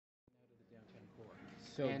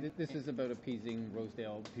So this is about appeasing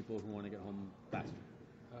Rosedale people who want to get home faster.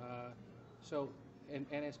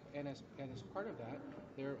 As part of that,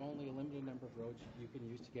 there are only a limited number of roads you can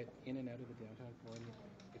use to get in and out of the downtown core.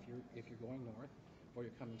 If you're going north or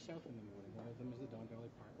you're coming south in the morning. One of them is the Don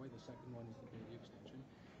Valley Parkway. The second one is the Bayview Extension,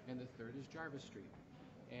 and the third is Jarvis Street.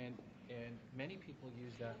 And many people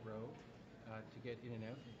use that road to get in and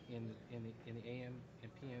out in the AM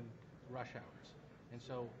and PM rush hours. And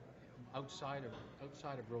so outside of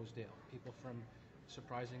Rosedale, people from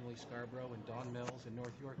surprisingly Scarborough and Don Mills and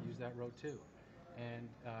North York use that road too. And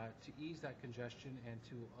to ease that congestion and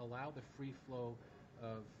to allow the free flow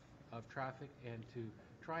of traffic and to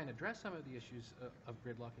try and address some of the issues of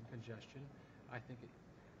gridlock and congestion, I think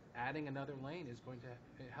adding another lane is going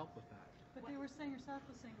to help with that. But they were saying, yourself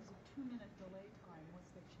was saying, it was a 2-minute delay time once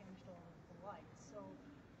they changed all of the lights. So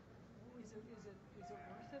is it worth it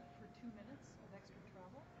for 2 minutes of extra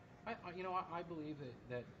travel? I believe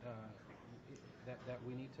that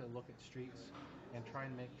we need to look at streets and try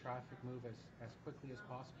and make traffic move as quickly as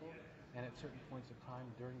possible. And at certain points of time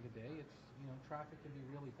during the day, traffic can be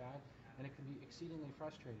really bad and it can be exceedingly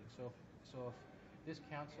frustrating. So if this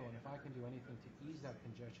council and if I can do anything to ease that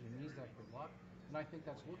congestion and ease that gridlock, and I think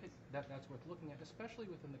that's worth looking at, especially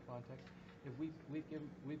within the context if we've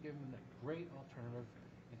given a great alternative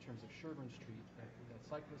in terms of Sherbourne Street that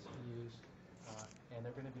cyclists can use. And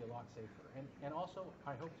they're going to be a lot safer. And also,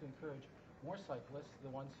 I hope to encourage more cyclists,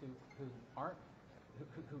 the ones who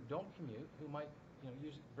don't commute, who might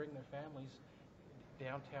bring their families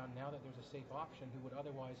downtown now that there's a safe option, who would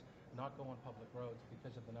otherwise not go on public roads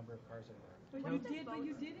because of the number of cars that are there. But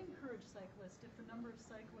you did encourage cyclists. If the number of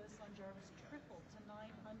cyclists on Jarvis tripled to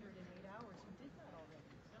 900 in 8 hours, you did that already.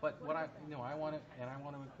 But I want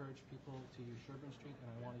to encourage people to use Sherbourne Street, and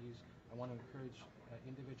I want to encourage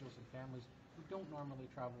individuals and families who don't normally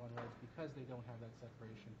travel on roads because they don't have that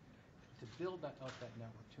separation, to build out that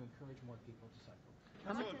network, to encourage more people to cycle.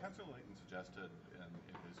 Councillor Layton suggested in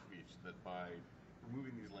his speech that by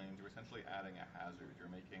removing these lanes, you're essentially adding a hazard.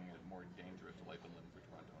 You're making it more dangerous to life and limb for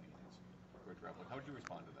Torontonians who are traveling. How would you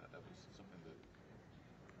respond to that? That was something that...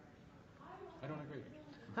 I don't agree.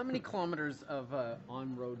 How many kilometers of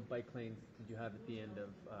on-road bike lanes did you have at the end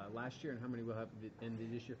of last year, and how many will have at the end of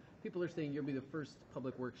this year? People are saying you'll be the first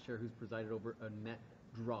public works chair who's presided over a net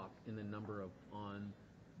drop in the number of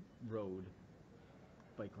on-road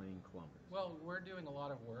bike lane kilometers. Well, we're doing a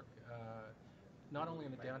lot of work, not only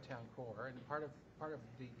in the downtown core, and part of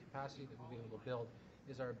the capacity that we'll be able to build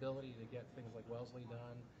is our ability to get things like Wellesley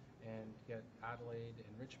done, and get Adelaide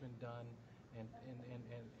and Richmond done, and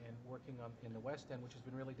working on in the West End, which has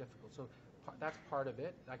been really difficult. So that's part of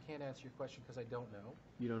it. I can't answer your question because I don't know.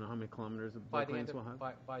 You don't know how many kilometers of bike lanes we'll have?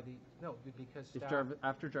 Because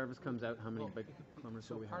after Jarvis comes out, how many bike kilometers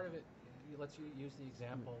will we have? So part of it, let's use the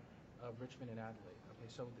example of Richmond and Adelaide. Okay,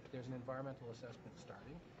 so there's an environmental assessment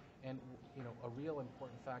starting, and a real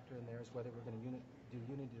important factor in there is whether we're going to do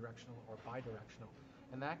unidirectional or bidirectional,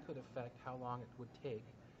 and that could affect how long it would take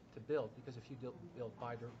to build, because if you build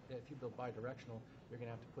bidirectional, you're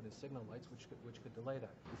going to have to put in signal lights, which could delay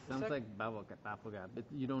that. It sounds like babblegap, but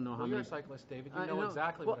you don't know how many. You're a cyclist, David. You know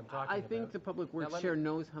exactly what I'm talking about. I think the Public Works Chair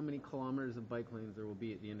knows how many kilometers of bike lanes there will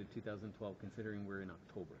be at the end of 2012, considering we're in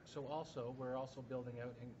October. So we're also building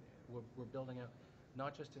out, and we're building out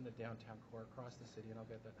not just in the downtown core, across the city, and I'll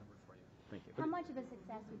get that number for you. Thank you. How much of a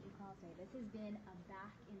success would you call, say, this has been a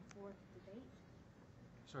back and forth debate?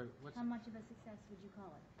 Sorry, how much of a success would you call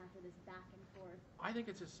it after this back and forth? I think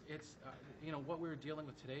it's what we were dealing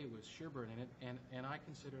with today was Sherbourne in it, and I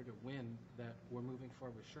consider it a win that we're moving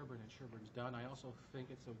forward with Sherbourne, and Sherbourne's done. I also think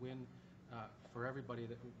it's a win for everybody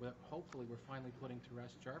that hopefully we're finally putting to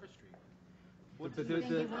rest Jarvis Street. Do you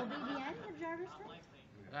think it will be the end of Jarvis Street?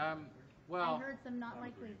 Well, I heard some not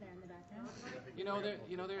likelies there in the background.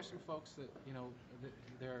 There's some folks that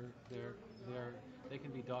they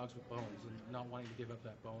can be dogs with bones and not wanting to give up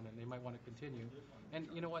that bone, and they might want to continue. And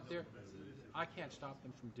you know what? I can't stop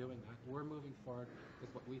them from doing that. We're moving forward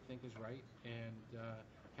with what we think is right, and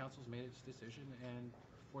council's made its decision, and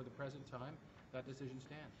for the present time, that decision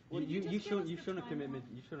stands. Well, you've shown a commitment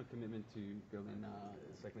to building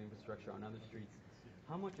cycling infrastructure on other streets.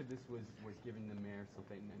 How much of this was giving the mayor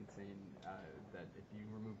something and saying that if you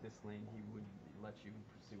remove this lane, he would let you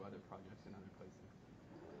pursue other projects in other places?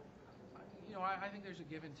 I think there's a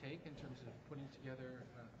give and take in terms of putting together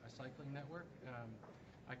a cycling network.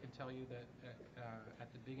 I can tell you that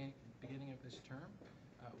at the beginning of this term,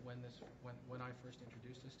 when I first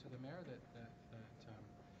introduced this to the mayor, that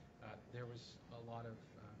there was a lot of,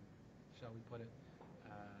 shall we put it,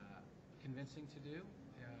 convincing to do,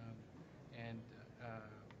 and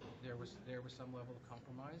there was some level of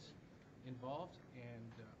compromise involved,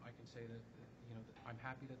 and I can say that that I'm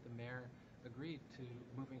happy that the mayor agreed to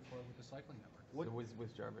moving forward with the cycling network. So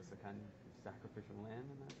was Jarvis a kind of sacrificial lamb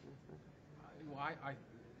in that sense then?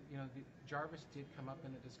 Jarvis did come up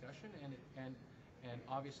in the discussion, and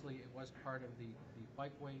obviously it was part of the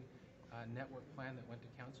bikeway network plan that went to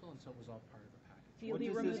council, and so it was all part of the package. So you'll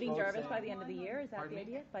be removing Jarvis by the end of the year? Is that the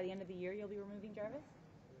idea? By the end of the year, you'll be removing Jarvis?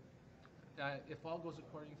 If all goes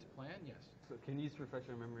according to plan, yes. So can you just refresh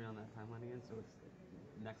our memory on that timeline again? So it's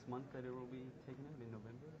next month that it will be taken out in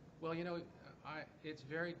November? Well, it's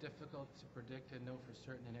very difficult to predict and know for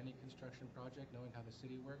certain in any construction project, knowing how the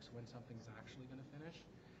city works, when something's actually going to finish.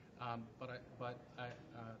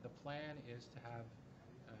 The plan is to have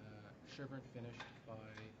Sherburne finished by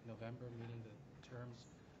November, meeting the terms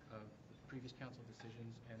of the previous council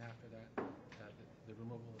decisions, and after that, the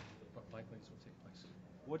removal of the bike lanes will take place.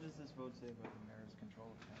 What does this vote say about the mayor's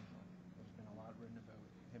control of council? There's been a lot written about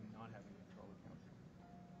him not having control of council.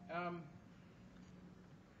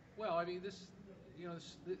 Well, I mean, this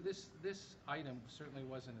item certainly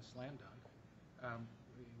wasn't a slam dunk.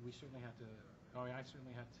 We certainly had to. I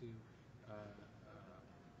certainly had to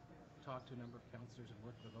talk to a number of councillors and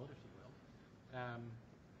work the vote, if you will.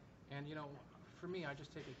 And for me, I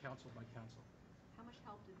just take it council by council. How much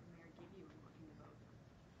help did the mayor give you in working the vote?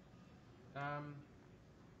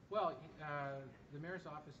 The mayor's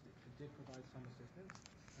office did provide some assistance,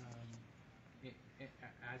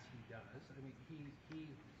 as he does. I mean,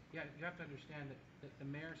 you have to understand that the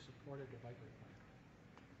mayor supported the bikeway plan,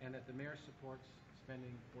 and that the mayor supports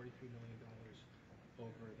spending $43 million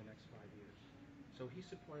over the next 5 years. So he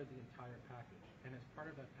supported the entire package, and as part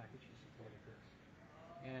of that package, he supported this.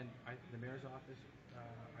 And the mayor's office,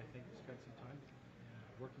 I think, spent some time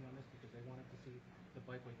working on this because they wanted to see the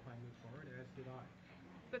bikeway plan move forward, as did I.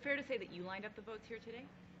 But fair to say that you lined up the votes here today?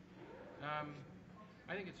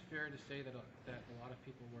 I think it's fair to say that a lot of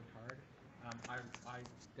people worked hard. I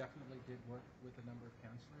definitely did work with a number of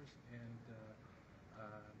councillors, and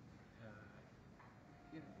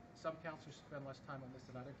some councillors spend less time on this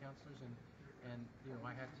than other councillors, and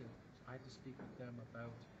I had to speak with them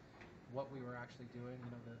about what we were actually doing.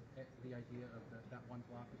 The idea of that one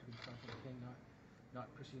block between Front and King not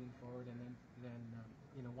proceeding forward, and then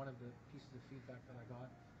one of the pieces of feedback that I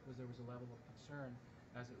got was there was a level of concern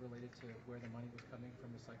as it related to where the money was coming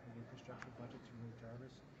from the cycling infrastructure budget to remove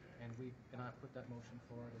Jarvis, and I put that motion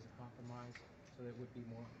forward as a compromise so that it would be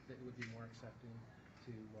more accepting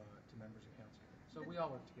to members of council. So we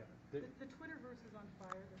all work together. The Twitterverse is on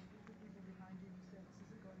fire. There's people reading behind you who said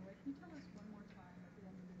this isn't going right. Can you tell us one more time at the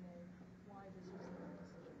end of the day why this was the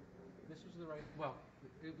right decision? This was the right. Well,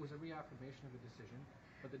 it was a reaffirmation of the decision,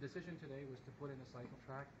 but the decision today was to put in a cycle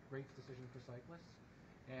track. Great decision for cyclists,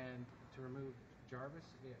 and to remove Jarvis.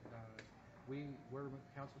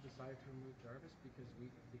 Council decided to remove Jarvis because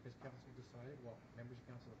council decided. Well, members of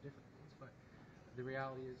council have different opinions, but the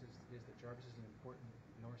reality is that Jarvis is an important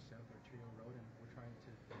north-south arterial road, and we're trying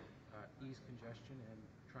to ease congestion and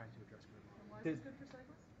trying to address crowd. And why is this good for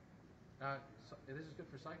cyclists? This is good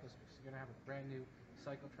for cyclists because you're going to have a brand new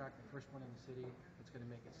cycle track, the first one in the city. It's going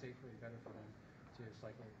to make it safer and better for them to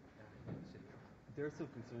cycle in the city. There are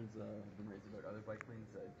still concerns have been raised about other bike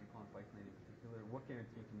lanes, DuPont bike lane in particular. What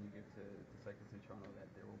guarantee can you give to cyclists in Toronto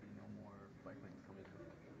that there will be no more bike lanes coming through?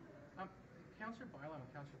 Councillor Bylaw and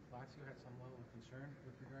Councillor Palacio had some level of concern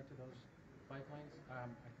with regard to those bike lanes. I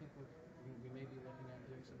think we may be looking at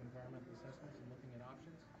doing some environmental assessments and looking at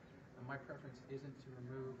options. My preference isn't to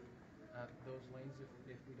remove those lanes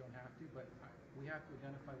if we don't have to, but we have to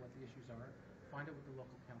identify what the issues are, find out what the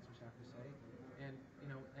local councillors have to say, and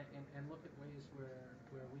look at ways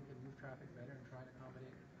where we can move traffic better and try to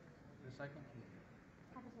accommodate the cycling community.